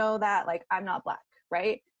also know that like I'm not Black,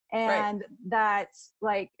 right? And that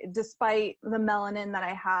like despite the melanin that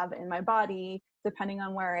I have in my body, depending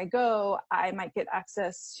on where I go, I might get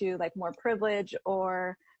access to like more privilege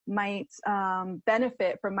or might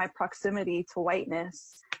benefit from my proximity to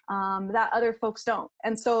whiteness that other folks don't.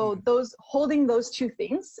 And so holding those two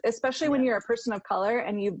things, especially when you're a person of color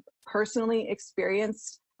and you personally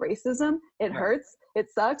experienced racism, it hurts,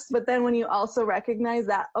 it sucks. But then when you also recognize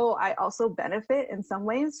that, oh, I also benefit in some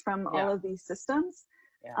ways from all of these systems,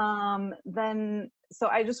 then, so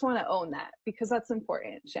I just want to own that because that's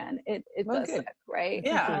important, Shan. It does suck, right?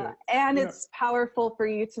 Yeah. And it's powerful for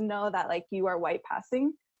you to know that like you are white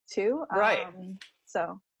passing too. Right.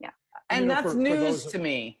 So yeah. And that's news to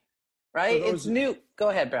me, right? It's new. Go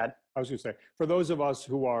ahead, Brad. I was going to say, for those of us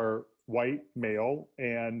who are white male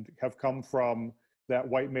and have come from that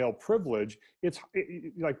white male privilege, it's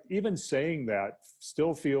like even saying that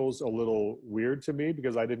still feels a little weird to me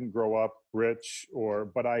because I didn't grow up rich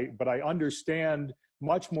but I understand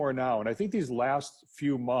much more now. And I think these last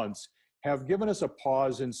few months have given us a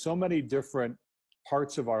pause in so many different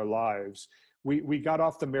parts of our lives we got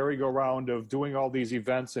off the merry-go-round of doing all these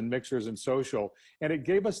events and mixers and social, and it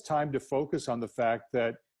gave us time to focus on the fact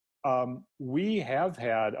that we have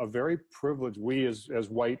had a very privileged, we as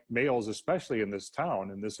white males, especially in this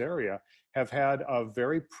town, in this area, have had a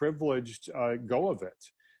very privileged go of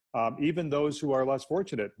it. Even those who are less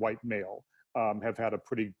fortunate, white male, have had a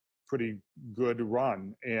pretty good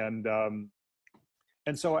run. And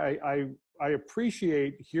so I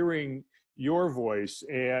appreciate hearing your voice,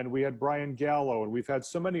 and we had Brian Gallo, and we've had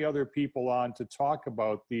so many other people on to talk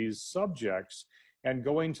about these subjects and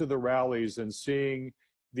going to the rallies and seeing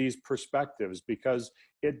these perspectives, because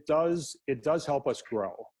it does help us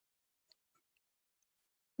grow.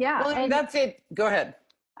 Yeah. Well, and that's it. Go ahead.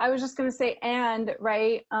 I was just going to say, and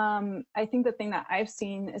right, I think the thing that I've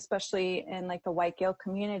seen, especially in like the white Gael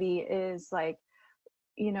community, is like,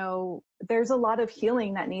 you know, there's a lot of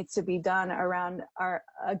healing that needs to be done around a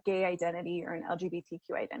gay identity or an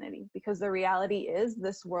LGBTQ identity, because the reality is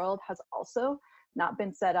this world has also not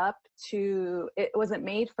been set up to, it wasn't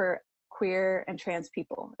made for queer and trans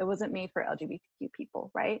people. It wasn't made for LGBTQ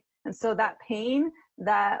people, right? And so that pain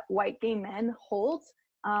that white gay men hold,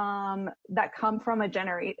 that come from a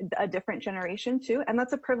different generation too, and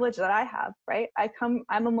that's a privilege that I have, right?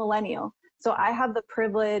 I'm a millennial, so I have the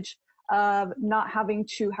privilege of not having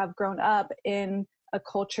to have grown up in a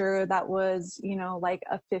culture that was, you know, like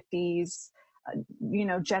a 50s, you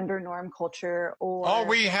know, gender norm culture. Or all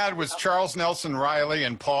we had was Charles Nelson Riley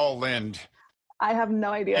and Paul Lynde. I have no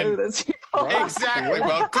idea who those people are. Exactly.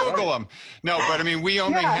 Well, Google them. No, but I mean, we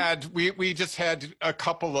only had, we just had a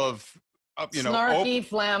couple of, you know, snarky,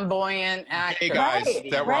 flamboyant actors. gay guys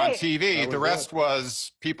that were on TV. The rest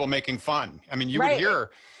was people making fun. I mean, you would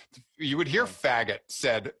hear faggot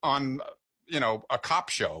said on, you know, a cop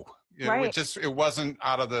show. It wasn't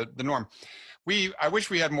out of the norm. I wish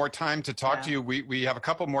we had more time to talk to you. We have a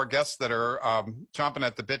couple more guests that are chomping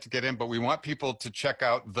at the bit to get in, but we want people to check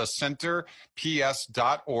out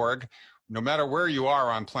thecenterps.org. No matter where you are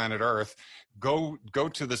on planet Earth, go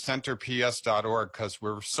to thecenterps.org, because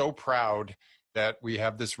we're so proud that we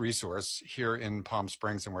have this resource here in Palm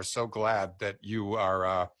Springs, and we're so glad that you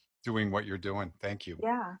are doing what you're doing. Thank you.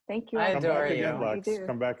 Yeah, thank you. I adore you. Again, Lex.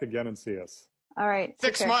 Come back again and see us. All right.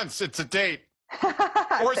 6 months, it's a date.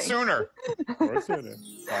 Or sooner. Or sooner.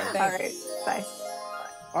 All right. Bye.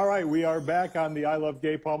 All right, we are back on the I Love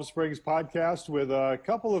Gay Palm Springs podcast with a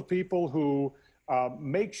couple of people who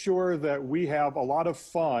make sure that we have a lot of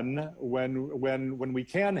fun when we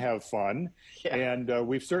can have fun. Yeah. And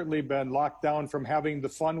we've certainly been locked down from having the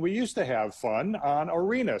fun we used to have fun on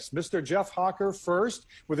Arenas. Mr. Jeff Hawker first,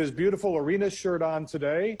 with his beautiful Arenas shirt on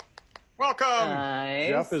today. Welcome. Nice.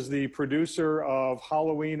 Jeff is the producer of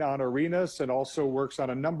Halloween on Arenas and also works on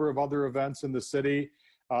a number of other events in the city.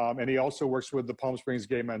 And he also works with the Palm Springs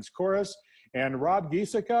Gay Men's Chorus. And Rob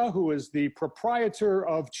Giesica, who is the proprietor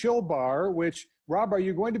of Chill Bar, which, Rob, are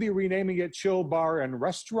you going to be renaming it Chill Bar and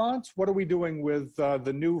Restaurant? What are we doing with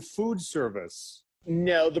the new food service?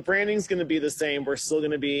 No, the branding's going to be the same. We're still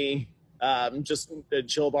going to be just a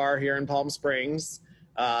Chill Bar here in Palm Springs.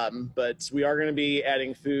 But we are going to be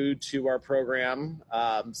adding food to our program.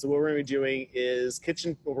 So what we're going to be doing is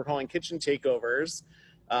what we're calling kitchen takeovers.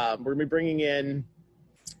 We're going to be bringing in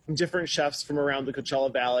different chefs from around the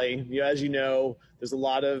Coachella Valley. As you know, there's a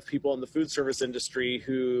lot of people in the food service industry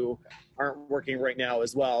who aren't working right now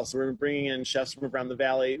as well. So we're bringing in chefs from around the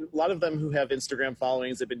valley. A lot of them who have Instagram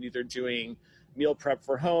followings have been either doing meal prep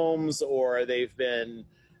for homes, or they've been,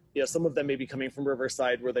 some of them may be coming from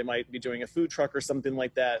Riverside, where they might be doing a food truck or something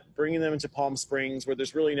like that, bringing them into Palm Springs where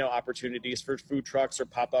there's really no opportunities for food trucks or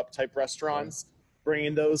pop-up type restaurants,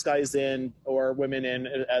 bringing those guys in, or women in,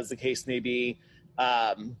 as the case may be.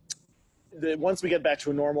 Once we get back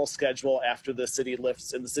to a normal schedule after the city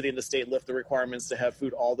lifts, and the city and the state lift the requirements to have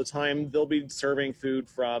food all the time, they'll be serving food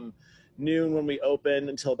from noon when we open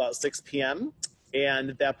until about 6 p.m.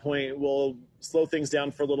 And at that point, we'll slow things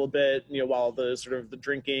down for a little bit, while the sort of the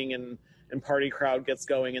drinking and party crowd gets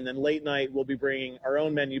going. And then late night, we'll be bringing our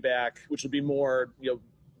own menu back, which will be more,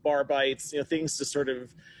 bar bites, things to sort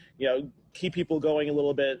of, keep people going a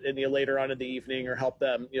little bit later on in the evening, or help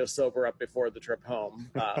them, sober up before the trip home.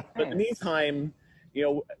 But in the meantime,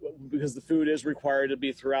 because the food is required to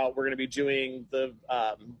be throughout, we're going to be doing the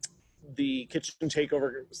kitchen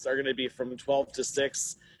takeovers are going to be from 12 to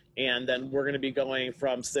 6. And then we're going to be going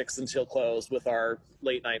from 6 until close with our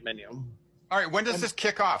late night menu. All right, when does this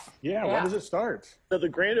kick off? Yeah, when does it start? So the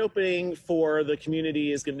grand opening for the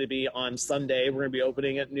community is going to be on Sunday. We're going to be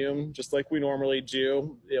opening at noon, just like we normally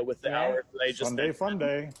do, with the hours that I just Sunday mentioned. Fun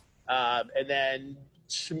Day. And then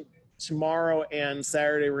tomorrow and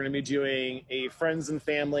Saturday, we're going to be doing a friends and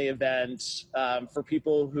family event for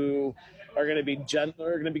people who are going to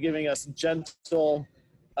be giving us gentle,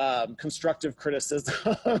 constructive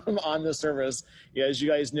criticism on the service. As you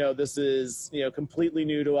guys know, this is completely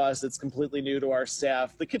new to us. It's completely new to our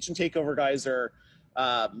staff. The kitchen takeover guys are,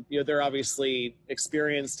 they're obviously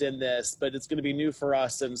experienced in this, but it's going to be new for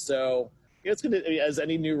us, and so it's going to, as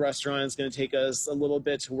any new restaurant, it's going to take us a little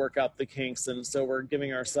bit to work out the kinks, and so we're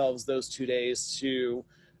giving ourselves those 2 days to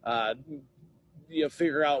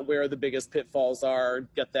figure out where the biggest pitfalls are,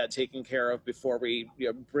 get that taken care of before we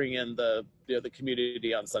bring in the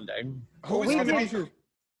community on Sunday. Go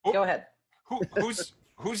ahead.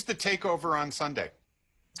 Who's the takeover on Sunday?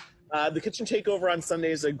 The kitchen takeover on Sunday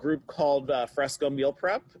is a group called Fresco Meal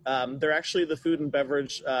Prep. They're actually the food and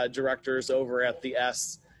beverage directors over at the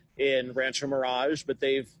S in Rancho Mirage, but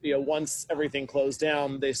they've once everything closed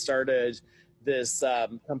down, they started this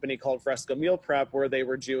company called Fresco Meal Prep, where they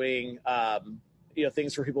were doing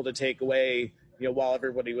things for people to take away while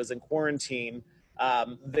everybody was in quarantine.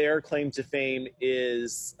 Their claim to fame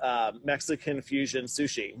is Mexican fusion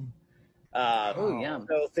sushi. Yum.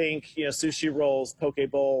 So think sushi rolls, poke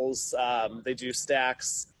bowls. They do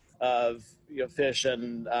stacks of fish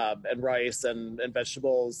and rice and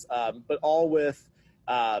vegetables, but all with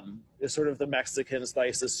sort of the Mexican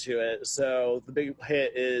spices to it. So the big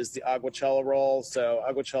hit is the aguachela roll. So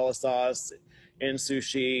aguachela sauce in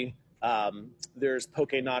sushi. There's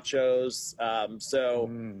poke nachos.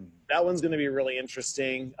 That one's going to be really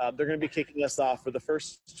interesting. They're going to be kicking us off for the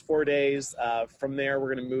first 4 days. From there,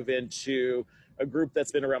 we're going to move into a group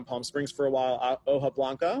that's been around Palm Springs for a while, Hoja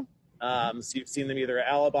Blanca. So you've seen them either at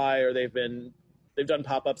Alibi or they've done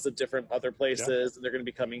pop-ups at different other places, and they're going to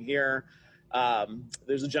be coming here.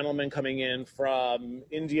 There's a gentleman coming in from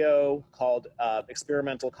Indio called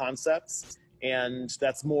Experimental Concepts, and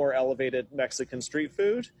that's more elevated Mexican street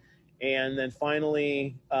food. And then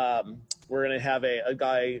finally, we're going to have a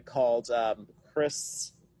guy called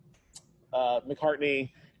Chris McCartney,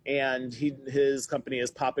 and his company is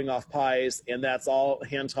Popping Off Pies, and that's all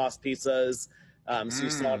hand-tossed pizzas. So you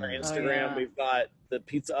saw on our Instagram, we've got the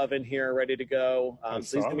pizza oven here ready to go.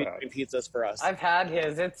 So he's going to be doing pizzas for us. I've had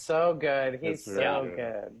his. It's so good. He's so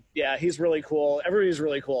good. Yeah, he's really cool. Everybody's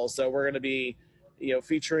really cool. So we're going to be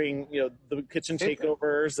featuring the kitchen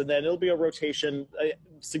takeovers, and then it'll be a rotation. I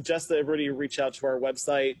suggest that everybody reach out to our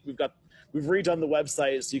website. We've redone the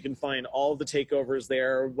website so you can find all the takeovers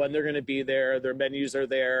there, when they're going to be there, their menus are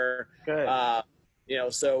there. Good.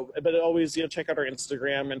 But always check out our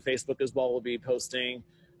Instagram and Facebook as well. We'll be posting,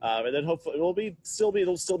 and then hopefully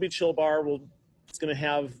it'll still be chill bar. It's going to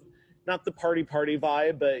have not the party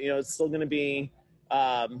vibe, but it's still going to be.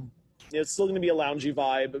 It's still going to be a loungy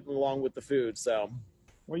vibe along with the food. So,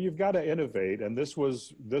 well, you've got to innovate, and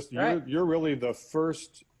Right. You're really the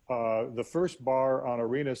first bar on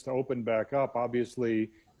Arenas to open back up. Obviously,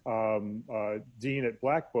 Dean at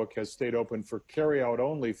Black Book has stayed open for carryout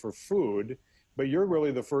only for food, but you're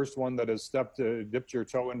really the first one that has dipped your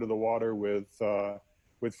toe into the water with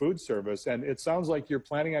food service. And it sounds like you're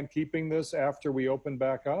planning on keeping this after we open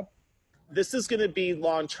back up. This is going to be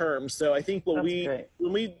long term. So I think when we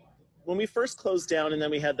first closed down and then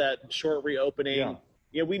we had that short reopening,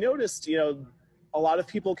 we noticed, a lot of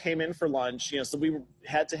people came in for lunch, so we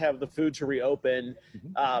had to have the food to reopen.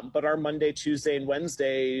 But our Monday, Tuesday, and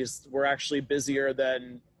Wednesdays were actually busier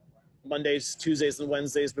than Mondays, Tuesdays, and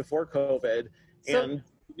Wednesdays before COVID. So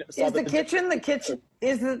is the kitchen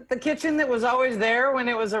that was always there when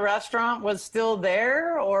it was a restaurant was still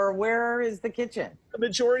there, or where is the kitchen? The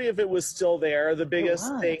majority of it was still there. The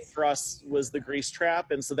biggest thing for us was the grease trap,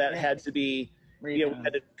 and so that had to be, we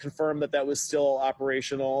had to confirm that was still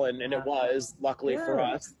operational, and it was, luckily for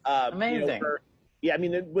us. Amazing.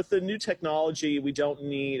 With the new technology, we don't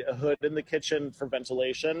need a hood in the kitchen for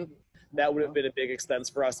ventilation. That would have been a big expense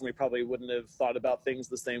for us, and we probably wouldn't have thought about things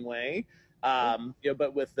the same way.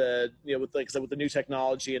 But with the, like I said, with the new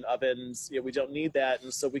technology and ovens, we don't need that,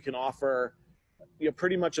 and so we can offer,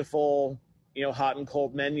 pretty much a full, hot and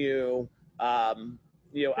cold menu,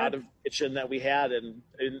 out of the kitchen that we had, and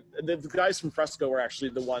the guys from Fresco were actually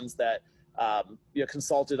the ones that,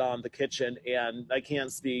 consulted on the kitchen, and I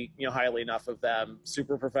can't speak, highly enough of them.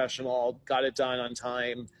 Super professional, got it done on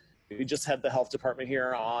time. We just had the health department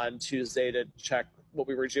here on Tuesday to check what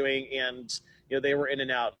we were doing, and they were in and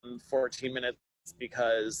out in 14 minutes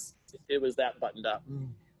because it was that buttoned up.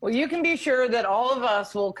 Well, you can be sure that all of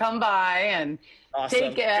us will come by and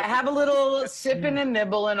have a little sip and a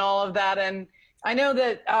nibble and all of that. And I know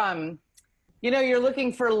that, you're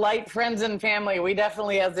looking for light friends and family. We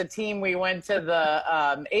definitely, as a team, we went to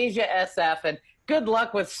the Asia SF, and good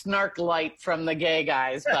luck with snark light from the gay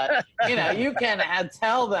guys, but you know, you can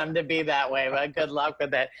tell them to be that way, but good luck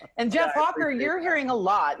with it. And Jeff Hawker, you're hearing a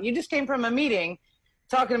lot. You just came from a meeting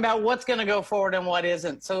talking about what's going to go forward and what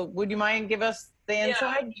isn't. So would you mind give us the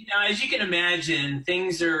inside? You know, as you can imagine,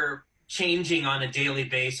 things are changing on a daily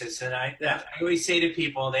basis. And I always say to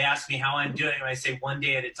people, they ask me how I'm doing, and I say one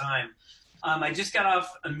day at a time. I just got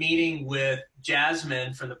off a meeting with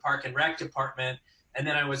Jasmine from the Park and Rec Department, and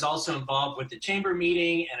then I was also involved with the Chamber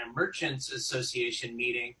meeting and a Merchants Association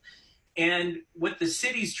meeting. And what the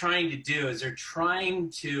city's trying to do is they're trying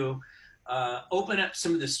to open up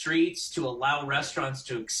some of the streets to allow restaurants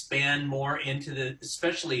to expand more into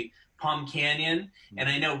especially Palm Canyon. And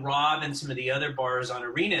I know Rob and some of the other bars on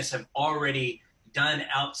Arenas have already done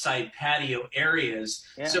outside patio areas.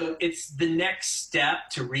 Yeah. So it's the next step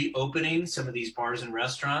to reopening some of these bars and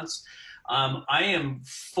restaurants. I am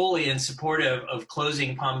fully in support of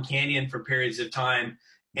closing Palm Canyon for periods of time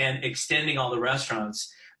and extending all the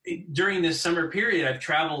restaurants. During this summer period, I've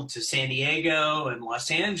traveled to San Diego and Los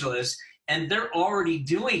Angeles, and they're already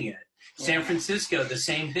doing it. Yeah. San Francisco, the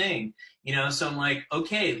same thing. You know, so I'm like,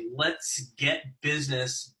 okay, let's get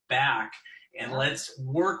business back. And let's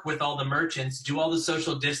work with all the merchants, do all the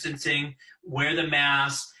social distancing, wear the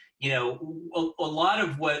masks. You know, a lot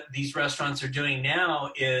of what these restaurants are doing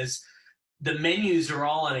now is the menus are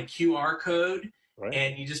all on a QR code, right,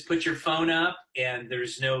 and you just put your phone up and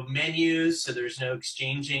there's no menus, so there's no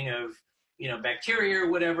exchanging of, you know, bacteria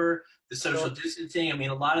or whatever, the social distancing. I mean,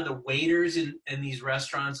 a lot of the waiters in these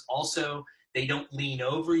restaurants also, they don't lean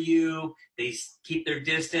over you. They keep their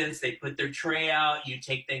distance. They put their tray out. You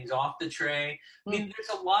take things off the tray. I mean,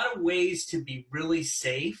 there's a lot of ways to be really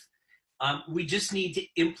safe. We just need to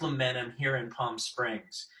implement them here in Palm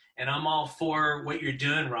Springs. And I'm all for what you're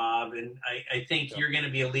doing, Rob. And I think you're going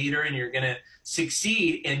to be a leader and you're going to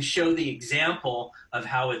succeed and show the example of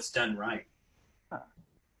how it's done right.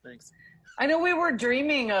 Thanks. I know we were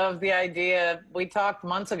dreaming of the idea. We talked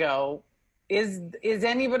months ago. Is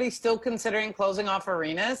anybody still considering closing off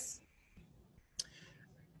Arenas?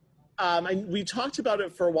 We talked about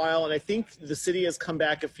it for a while, and I think the city has come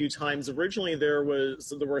back a few times. Originally, there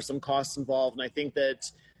were some costs involved, and I think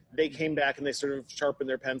that they came back and they sort of sharpened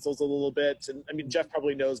their pencils a little bit. And I mean, Jeff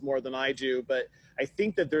probably knows more than I do, but I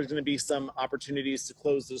think that there's going to be some opportunities to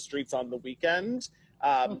close the streets on the weekend.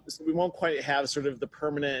 So we won't quite have sort of the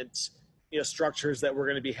permanent, you know, structures that we're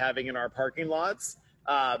going to be having in our parking lots.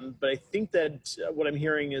 But I think that what I'm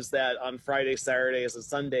hearing is that on Fridays, Saturdays, and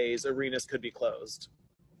Sundays, Arenas could be closed.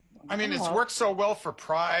 I mean, it's worked so well for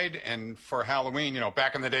Pride and for Halloween, you know,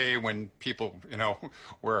 back in the day when people, you know,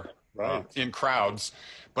 were in crowds.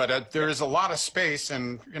 But there is a lot of space,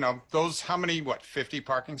 and, you know, those, how many, 50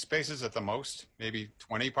 parking spaces at the most? Maybe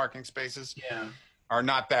 20 parking spaces? Yeah. Are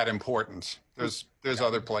not that important. There's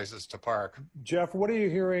other places to park. Jeff, what are you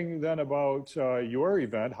hearing then about your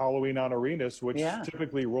event, Halloween on Arenas, which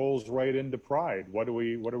typically rolls right into Pride? What do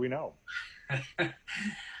we know?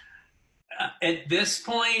 At this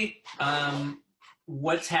point,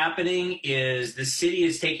 what's happening is the city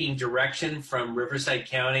is taking direction from Riverside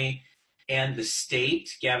County and the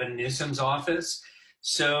state, Gavin Newsom's office.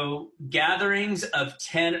 So gatherings of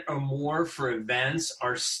 10 or more for events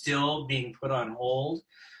are still being put on hold.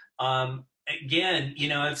 Again, you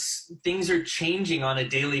know, things are changing on a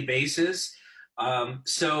daily basis.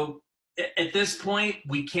 So at this point,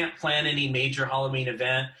 we can't plan any major Halloween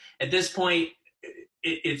event. At this point,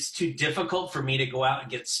 it's too difficult for me to go out and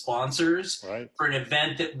get sponsors for an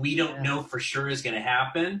event that we don't know for sure is going to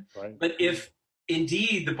happen. Right. But if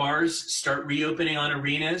indeed the bars start reopening on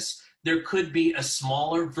Arenas, there could be a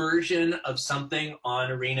smaller version of something on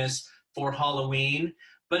Arenas for Halloween.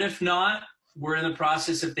 But if not, we're in the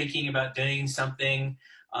process of thinking about doing something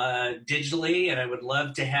digitally, and I would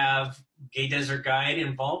love to have Gay Desert Guide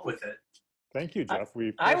involved with it. Thank you, Jeff.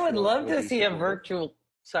 I would love to see a virtual,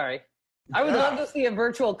 I would love to see a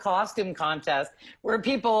virtual costume contest where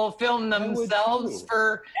people film themselves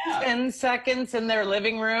for 10 seconds in their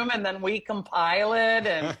living room, and then we compile it,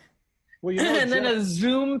 and well, you know, and then a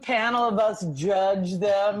Zoom panel of us judge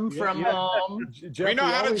them from home. Jeff, we know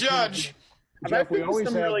how to judge. Jeff, we always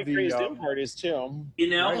have really great Zoom parties too. You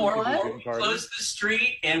know, or we close the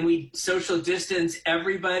street and we social distance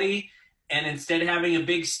everybody, and instead of having a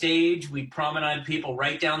big stage, we promenade people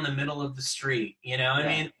right down the middle of the street. You know, I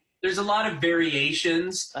mean, there's a lot of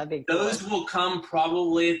variations. Those will come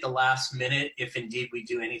probably at the last minute if indeed we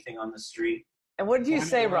do anything on the street. And what did you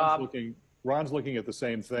say, Rob? Ron's looking at the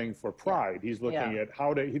same thing for Pride. He's looking at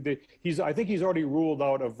how to. I think he's already ruled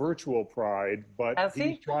out a virtual Pride, but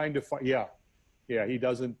he's trying to find. Yeah, he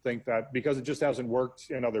doesn't think that because it just hasn't worked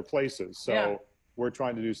in other places. So we're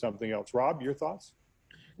trying to do something else. Rob, your thoughts?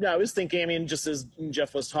 No, I was thinking, I mean, just as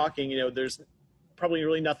Jeff was talking, there's probably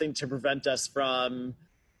really nothing to prevent us from,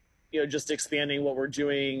 just expanding what we're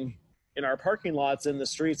doing in our parking lots in the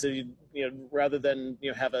streets, rather than,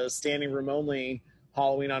 have a standing room only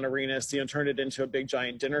Halloween on Arenas, turn it into a big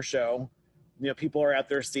giant dinner show. People are at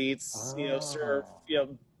their seats, serve,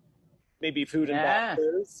 maybe food in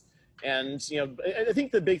boxes. And, I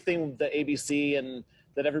think the big thing with the ABC and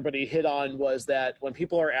that everybody hit on was that when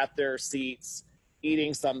people are at their seats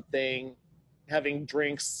eating something, having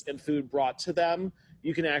drinks and food brought to them,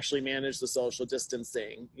 you can actually manage the social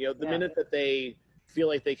distancing. The minute that they feel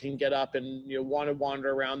like they can get up and want to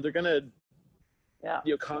wander around, they're going to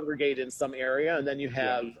congregate in some area, and then you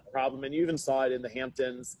have a problem. And you even saw it in the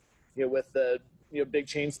Hamptons, with the big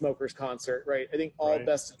chain smokers concert, right? I think all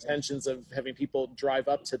best intentions of having people drive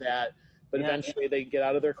up to that, but eventually they get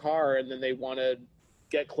out of their car and then they want to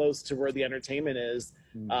get close to where the entertainment is.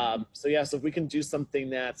 So if we can do something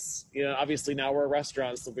that's, obviously now we're a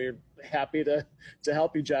restaurant, so we're happy to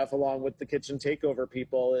help you, Jeff, along with the kitchen takeover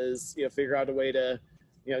people, is, figure out a way to,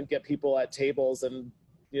 get people at tables and,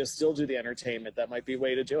 still do the entertainment. That might be a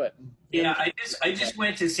way to do it. Yeah, I just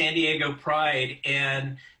went to San Diego Pride,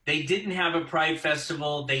 and they didn't have a Pride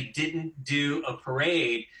Festival. They didn't do a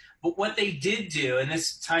parade. But what they did do, and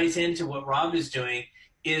this ties into what Rob is doing,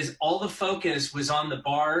 is all the focus was on the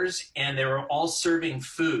bars, and they were all serving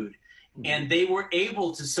food. And they were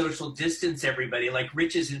able to social distance everybody. Like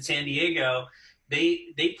Rich's in San Diego,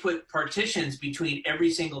 they put partitions between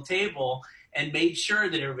every single table and made sure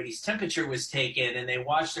that everybody's temperature was taken, and they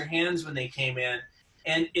washed their hands when they came in.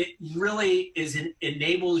 And it really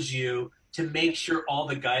enables you to make sure all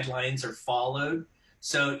the guidelines are followed.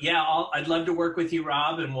 So I'd love to work with you,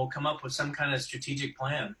 Rob, and we'll come up with some kind of strategic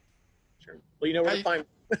plan. Sure. Well, you know where to find.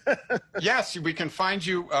 Yes, we can find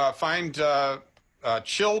you.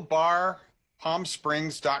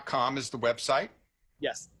 chillbarpalmsprings.com is the website.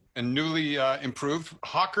 Yes. And newly improved.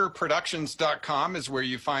 Hawkerproductions.com is where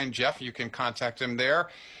you find Jeff. You can contact him there.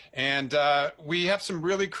 And we have some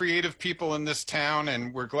really creative people in this town,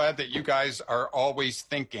 and we're glad that you guys are always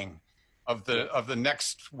thinking of the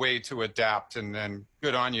next way to adapt. And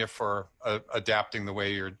good on you for adapting the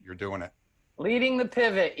way you're doing it. Leading the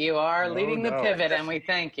pivot, you are leading the pivot, and we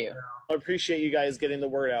thank you. I appreciate you guys getting the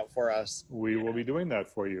word out for us. We will be doing that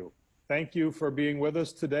for you. Thank you for being with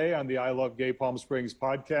us today on the I Love Gay Palm Springs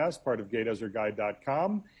podcast, part of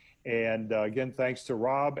GayDesertGuide.com. And again, thanks to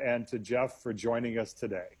Rob and to Jeff for joining us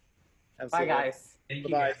today. Bye, guys.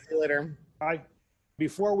 Bye-bye. See you later. Bye.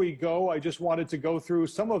 Before we go, I just wanted to go through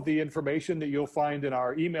some of the information that you'll find in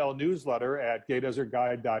our email newsletter at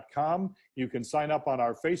GayDesertGuide.com. You can sign up on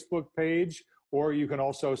our Facebook page, or you can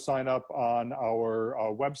also sign up on our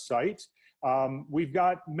website. We've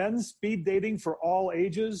got men's speed dating for all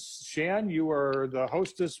ages. Shan, you are the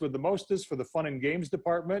hostess with the mostest for the fun and games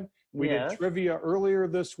department. We did trivia earlier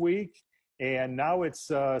this week, and now it's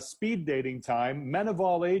speed dating time, men of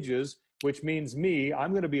all ages, which means me. I'm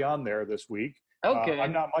going to be on there this week. Okay.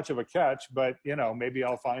 I'm not much of a catch, but, maybe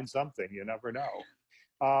I'll find something. You never know.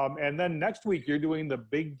 And then next week, you're doing the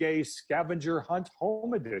Big Gay Scavenger Hunt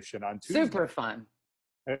Home Edition on Tuesday. Super fun.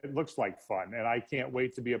 It looks like fun, and I can't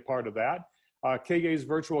wait to be a part of that. KGay's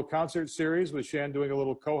virtual concert series with Shan doing a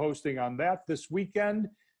little co-hosting on that this weekend.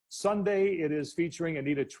 Sunday, it is featuring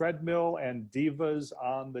Anita Treadmill and Divas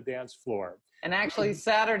on the Dance Floor. And actually,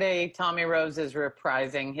 Saturday, Tommy Rose is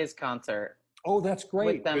reprising his concert. Oh, that's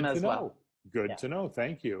great. With them Good as to know. well. Good to know.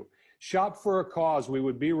 Thank you. Shop for a Cause. We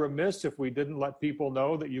would be remiss if we didn't let people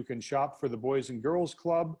know that you can shop for the Boys and Girls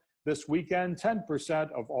Club this weekend.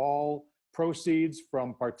 10% of all proceeds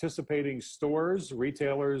from participating stores,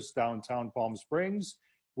 retailers downtown Palm Springs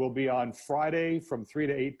will be on Friday from 3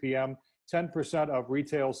 to 8 p.m. 10% of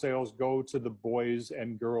retail sales go to the Boys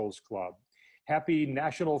and Girls Club. Happy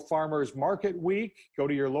National Farmers Market Week. Go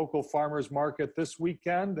to your local farmers market this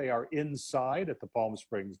weekend. They are inside at the Palm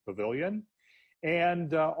Springs Pavilion.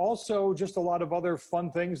 And also just a lot of other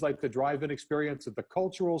fun things like the drive-in experience at the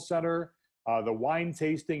Cultural Center, the wine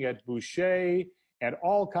tasting at Boucher, and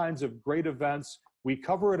all kinds of great events. We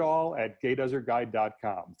cover it all at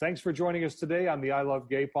GayDesertGuide.com. Thanks for joining us today on the I Love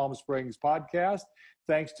Gay Palm Springs podcast.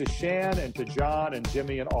 Thanks to Shan and to John and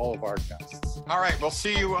Jimmy and all of our guests. All right, we'll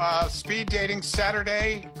see you speed dating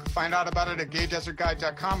Saturday. Find out about it at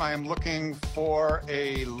GayDesertGuide.com. I am looking for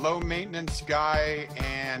a low-maintenance guy,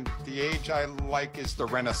 and the age I like is the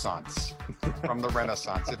Renaissance, from the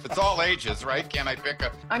Renaissance. If it's all ages, right? Can I pick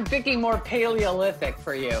a... I'm picking more Paleolithic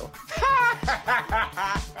for you.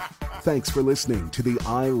 Thanks for listening to the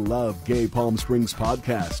I Love Gay Palm Springs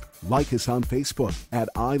podcast. Like us on Facebook at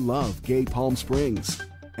I Love Gay Palm Springs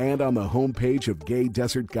and on the homepage of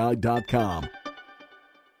GayDesertGuide.com.